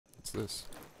What's this?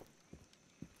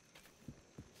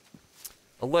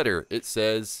 A letter. It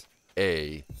says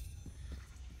A.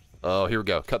 Oh, here we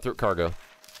go. Cutthroat Cargo.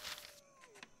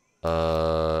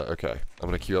 Okay. I'm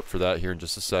gonna queue up for that here in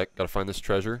just a sec. Gotta find this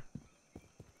treasure.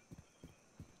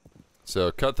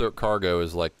 So, Cutthroat Cargo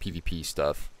is like PvP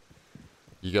stuff.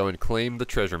 You go and claim the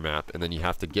treasure map, and then you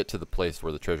have to get to the place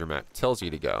where the treasure map tells you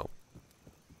to go.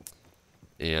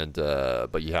 And,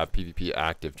 but you have PvP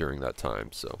active during that time,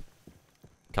 so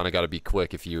kind of got to be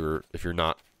quick if you're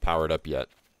not powered up yet.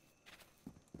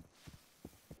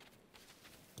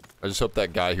 I just hope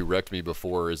that guy who wrecked me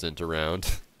before isn't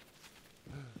around.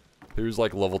 He was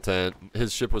like level 10.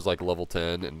 His ship was like level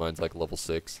 10, and mine's like level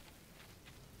 6.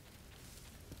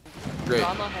 Great.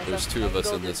 There's 2 of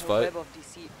us in this fight.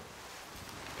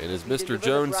 And is Mr.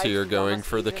 Jones here going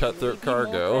for the Cutthroat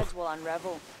Cargo?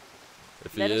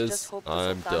 If he is,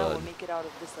 I'm done.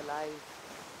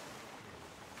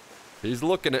 He's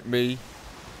looking at me.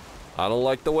 I don't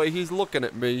like the way he's looking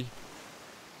at me.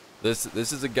 This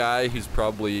is a guy who's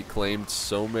probably claimed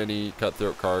so many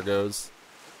Cutthroat Cargos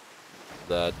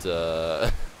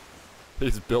that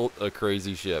he's built a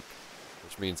crazy ship,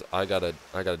 which means I gotta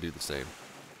do the same.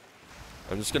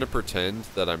 I'm just gonna pretend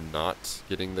that I'm not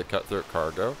getting the Cutthroat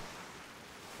Cargo.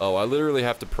 Oh, I literally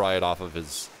have to pry it off of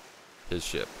his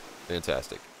ship.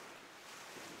 Fantastic.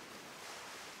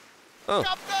 Oh.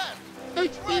 Captain!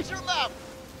 Treasure map!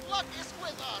 Luck is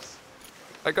with us!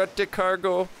 I got the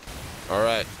cargo.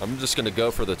 Alright, I'm just gonna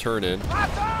go for the turn in.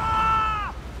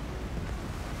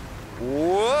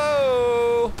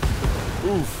 Whoa!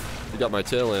 Oof. You got my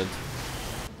tail end.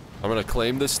 I'm gonna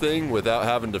claim this thing without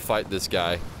having to fight this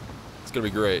guy. It's gonna be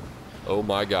great. Oh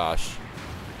my gosh.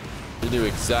 He knew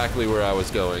exactly where I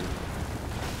was going.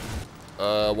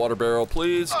 Water barrel,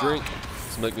 please. Drink.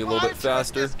 Let's make me a little bit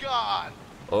faster.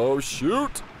 Oh,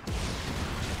 shoot.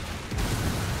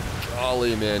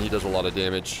 Golly, man, he does a lot of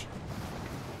damage.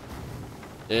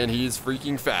 And he's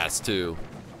freaking fast, too.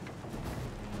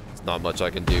 There's not much I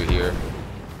can do here.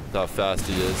 How fast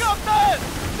he is. Captain!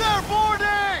 They're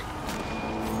boarding!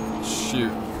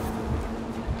 Shoot.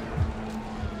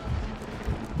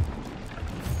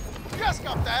 Yes,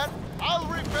 Captain! I'll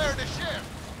repair the ship!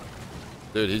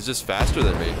 Dude, he's just faster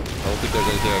than me. I don't think there's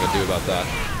anything I can do about that.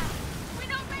 We're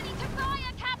not ready to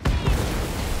fire, Captain!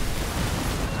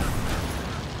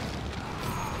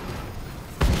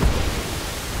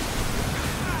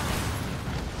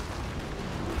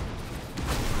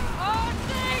 Oh,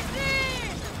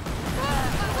 Daisy!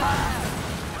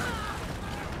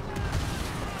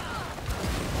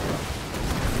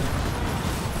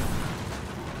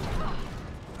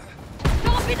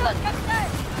 Torpedoes, Captain!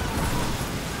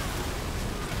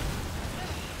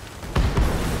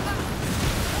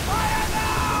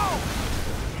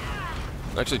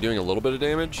 I'm actually doing a little bit of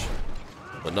damage,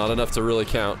 but not enough to really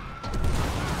count.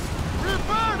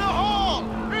 Repair the hull!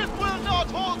 It will not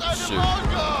hold any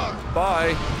longer!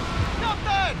 Bye.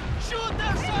 Captain! Shoot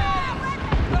their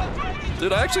sails!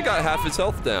 Dude, I actually got half his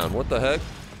health down. What the heck?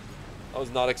 I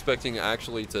was not expecting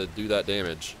actually to do that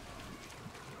damage.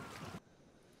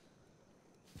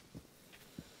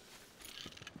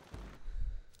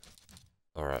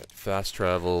 Alright, fast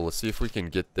travel. Let's see if we can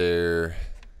get there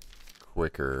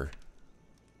quicker.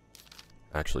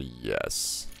 Actually,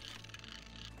 yes.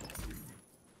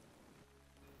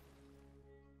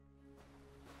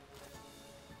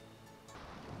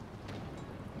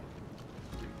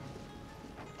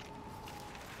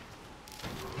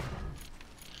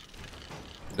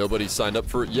 Nobody's signed up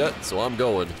for it yet, so I'm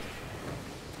going.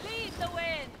 Lead the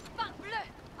wind! Fuck bleu!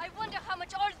 I wonder how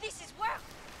much all this is worth!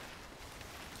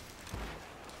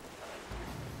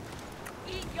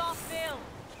 Eat your fill!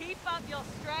 Keep up your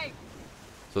strength!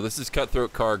 So this is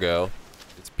Cutthroat Cargo.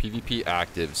 It's PvP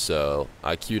active, so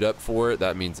I queued up for it.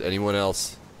 That means anyone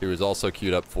else who is also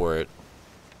queued up for it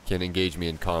can engage me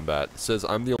in combat. It says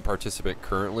I'm the only participant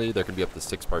currently. There can be up to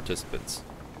 6 participants.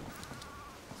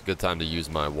 It's a good time to use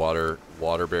my water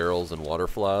barrels and water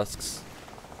flasks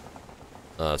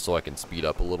so I can speed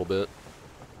up a little bit.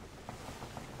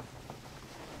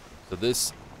 So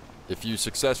this, if you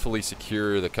successfully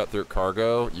secure the Cutthroat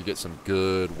Cargo, you get some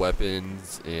good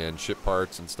weapons and ship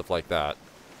parts and stuff like that.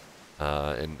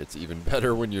 And it's even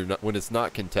better when it's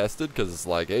not contested, because it's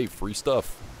like, hey, free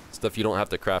stuff you don't have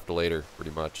to craft later,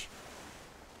 pretty much.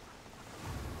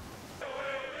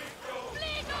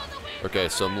 Okay,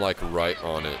 so I'm like right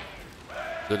on it.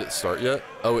 Did it start yet?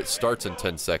 Oh, it starts in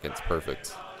 10 seconds.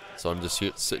 Perfect. So I'm just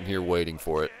sitting here waiting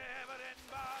for it.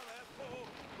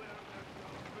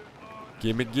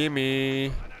 Gimme,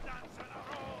 gimme.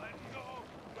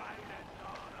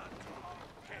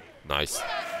 Nice.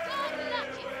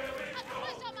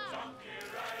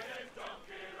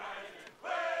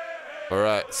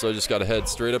 Alright, so I just gotta head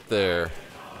straight up there.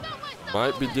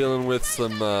 Might be dealing with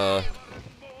some,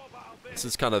 this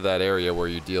is kind of that area where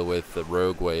you deal with the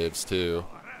rogue waves, too.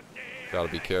 Gotta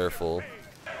be careful.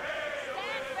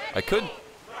 I could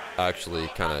actually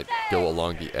kind of go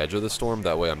along the edge of the storm.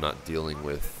 That way I'm not dealing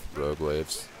with rogue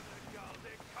waves.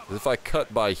 If I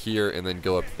cut by here and then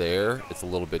go up there, it's a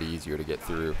little bit easier to get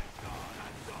through.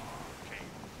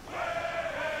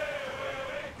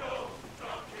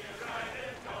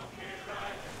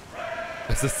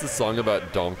 Is this the song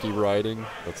about donkey riding?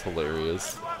 That's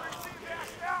hilarious.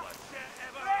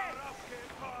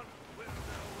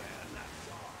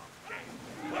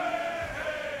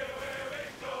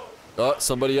 Oh,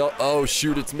 somebody else. Oh,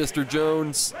 shoot, it's Mr.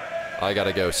 Jones. I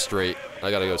gotta go straight.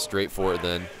 I gotta go straight for it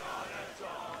then.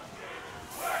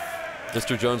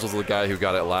 Mr. Jones was the guy who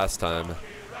got it last time.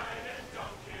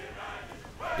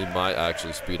 He might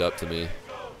actually speed up to me.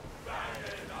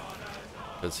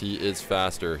 Because he is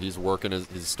faster. He's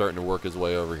starting to work his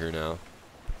way over here now.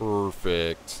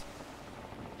 Perfect.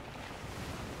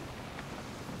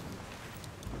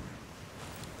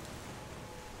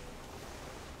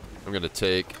 I'm gonna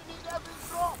take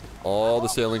all the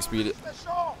sailing speed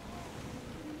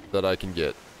that I can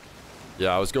get.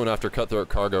 Yeah, I was going after Cutthroat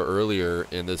Cargo earlier,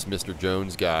 and this Mr.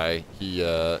 Jones guy, he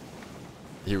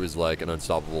was like an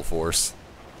unstoppable force.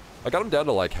 I got him down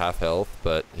to like half health,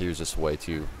 but he was just way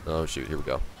too... Oh shoot, here we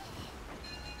go.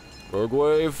 Rogue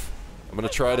wave. I'm gonna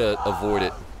try to avoid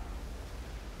it.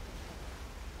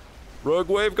 Rogue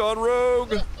wave gone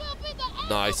rogue!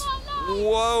 Nice.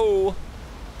 Whoa!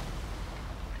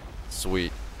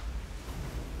 Sweet.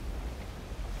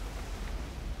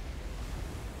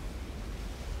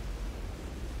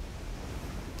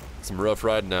 Some rough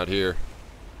riding out here.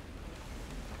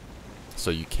 So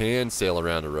you can sail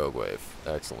around a rogue wave.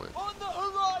 Excellent. On the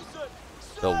horizon!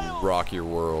 They'll rock your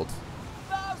world.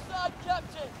 Outside,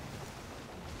 Captain!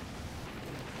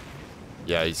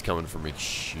 Yeah, he's coming for me.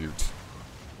 Shoot.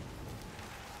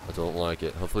 I don't like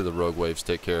it. Hopefully the rogue waves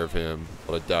take care of him,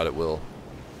 but I doubt it will.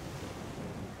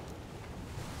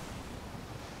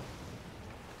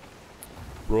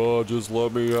 Bro, just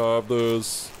let me have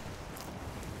this.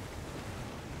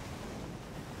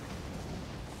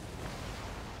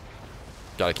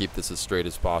 Gotta keep this as straight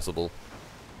as possible.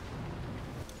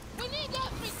 We need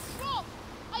every drop.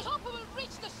 I hope we will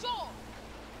reach the shore.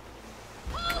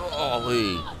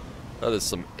 Golly. That is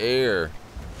some air.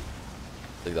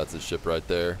 I think that's his ship right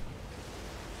there.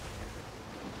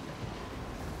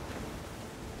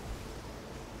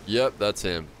 Yep, that's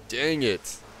him. Dang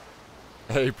it.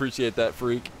 I appreciate that,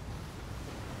 freak.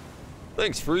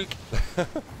 Thanks, freak.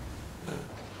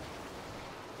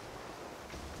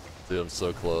 Dude, I'm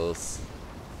so close.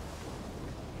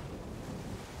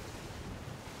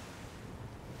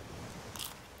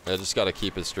 I just gotta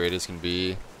keep as straight as can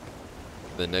be.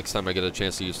 The next time I get a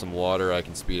chance to use some water, I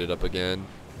can speed it up again.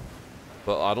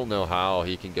 But I don't know how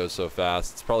he can go so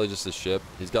fast. It's probably just his ship.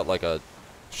 He's got like a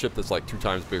ship that's like 2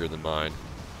 times bigger than mine.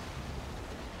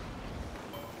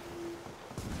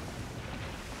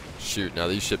 Shoot, now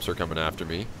these ships are coming after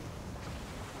me.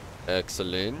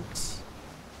 Excellent.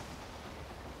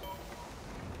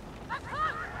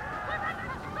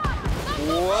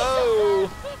 Whoa!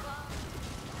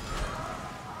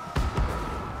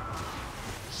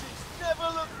 She's never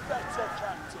looked better,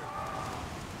 Captain.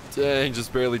 Dang,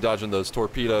 just barely dodging those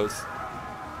torpedoes.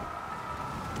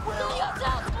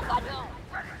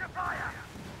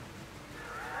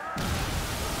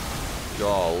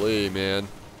 Golly, man.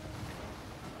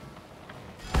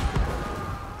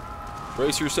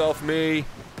 Brace yourself, me.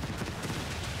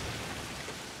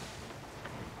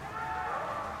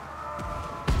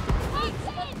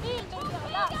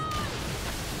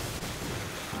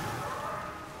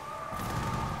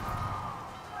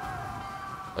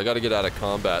 I gotta get out of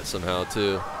combat somehow,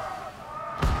 too.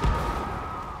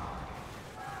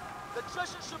 The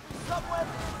treasure should be somewhere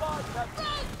nearby, Captain.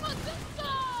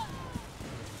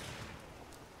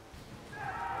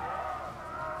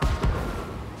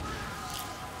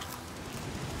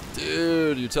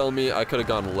 Dude, you telling me I could have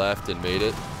gone left and made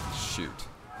it? Shoot.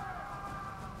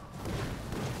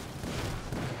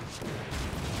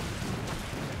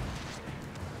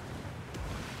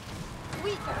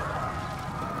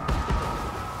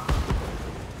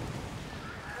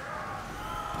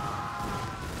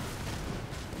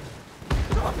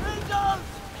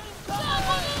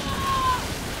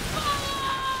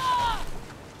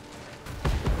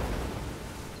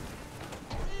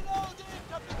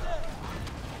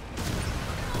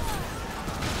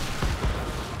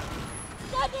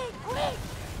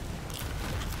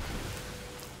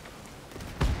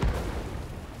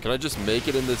 Can I just make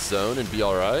it in this zone and be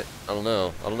alright? I don't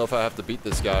know. I don't know if I have to beat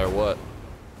this guy or what.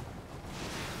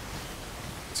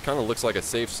 This kind of looks like a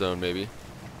safe zone, maybe.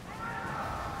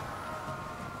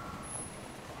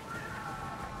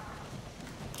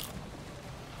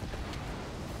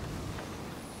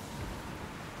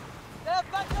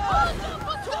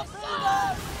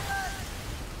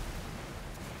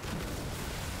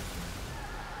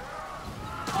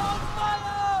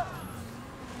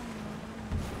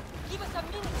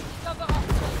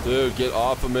 Dude, get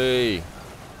off of me.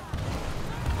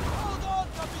 Hold on,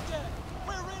 Captain.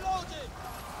 We're reloading.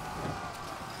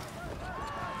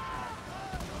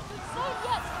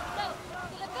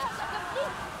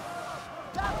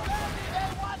 They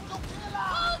want to kill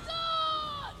us. Hold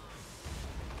on.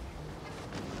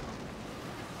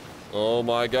 Oh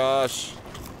my gosh.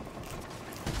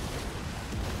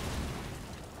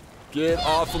 Get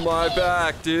off of my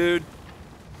back, dude.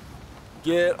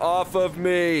 Get off of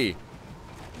me.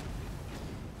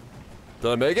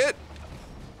 Did I make it?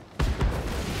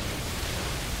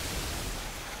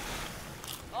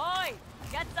 Oi!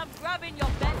 Get some grub in your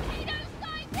bed.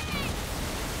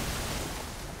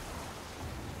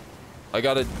 I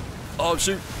got it. Oh,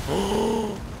 shoot.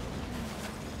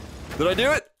 Did I do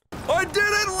it? I did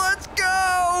it! Let's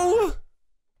go!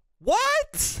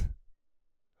 What?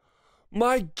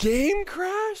 My game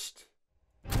crashed?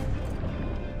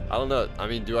 I don't know. I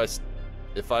mean,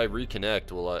 if I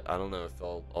reconnect, I don't know if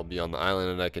I'll be on the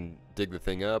island and I can dig the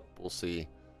thing up. We'll see.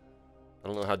 I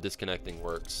don't know how disconnecting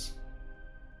works.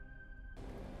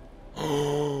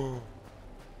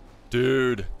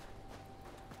 Dude.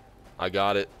 I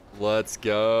got it. Let's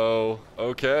go.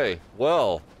 Okay.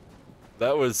 Well,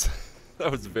 that was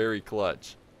very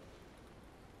clutch.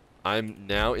 I'm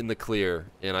now in the clear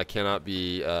and I cannot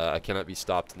be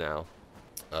stopped now.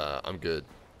 I'm good.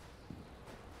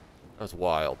 That was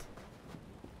wild.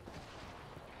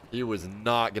 He was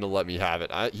not gonna let me have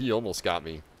it. He almost got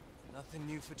me. Nothing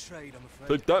new for trade, I'm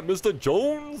afraid. Take that, Mr.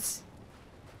 Jones!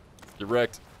 Get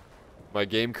wrecked. My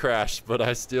game crashed, but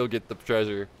I still get the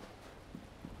treasure.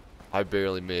 I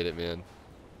barely made it, man.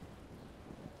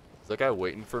 Is that guy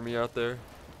waiting for me out there?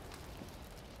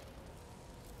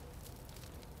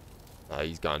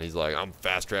 He's gone. He's like, I'm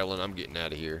fast traveling. I'm getting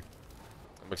out of here.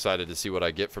 I'm excited to see what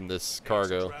I get from this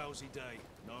cargo. It's a drowsy day.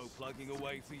 No plugging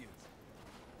away for you.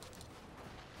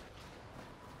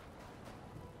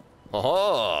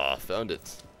 Aha! Found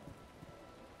it.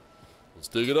 Let's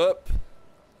dig it up.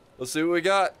 Let's see what we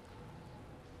got.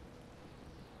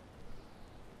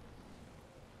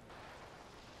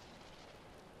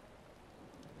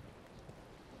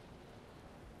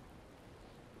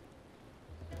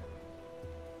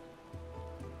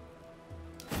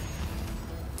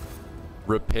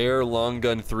 Repair long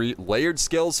gun 3, layered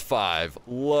scales 5.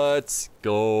 Let's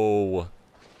go.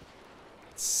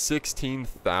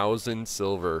 16,000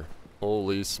 silver.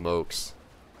 Holy smokes.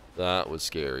 That was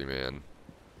scary, man.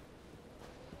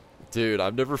 Dude,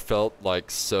 I've never felt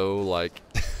like so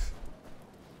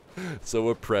so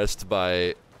oppressed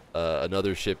by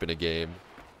another ship in a game.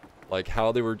 Like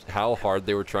how hard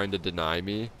they were trying to deny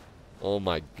me. Oh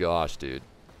my gosh, dude.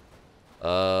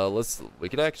 We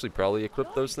could actually probably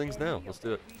equip those things now. Let's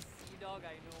do it.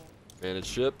 Manage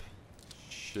ship.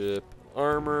 Ship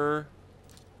armor.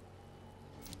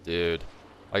 Dude,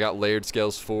 I got layered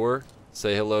scales 4.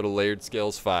 Say hello to layered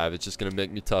scales 5. It's just gonna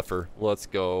make me tougher. Let's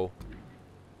go.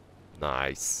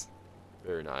 Nice.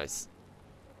 Very nice.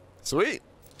 Sweet.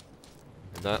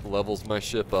 And that levels my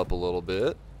ship up a little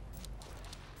bit.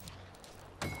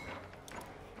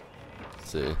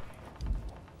 Let's see.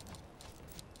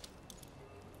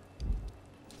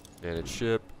 Manage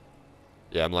ship.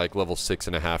 Yeah, I'm like level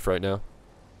 6.5 right now.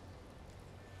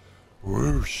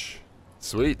 Whoosh.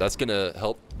 Sweet. That's gonna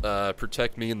help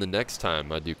protect me in the next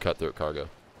time I do Cutthroat Cargo.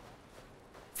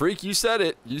 Freak, you said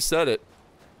it. You said it.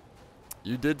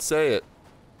 You did say it.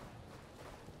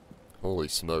 Holy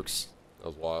smokes. That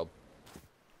was wild.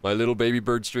 My little baby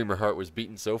bird streamer heart was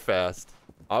beating so fast.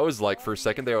 I was like, for a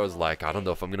second there, I was like, I don't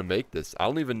know if I'm gonna make this. I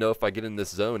don't even know if I get in this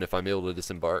zone if I'm able to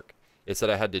disembark. It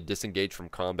said I had to disengage from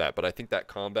combat, but I think that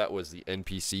combat was the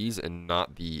NPCs and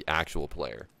not the actual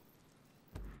player.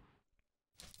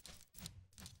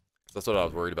 That's what I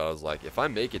was worried about. I was like, if I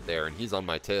make it there and he's on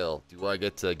my tail, do I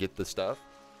get to get the stuff?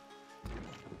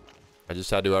 I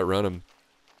just had to outrun him.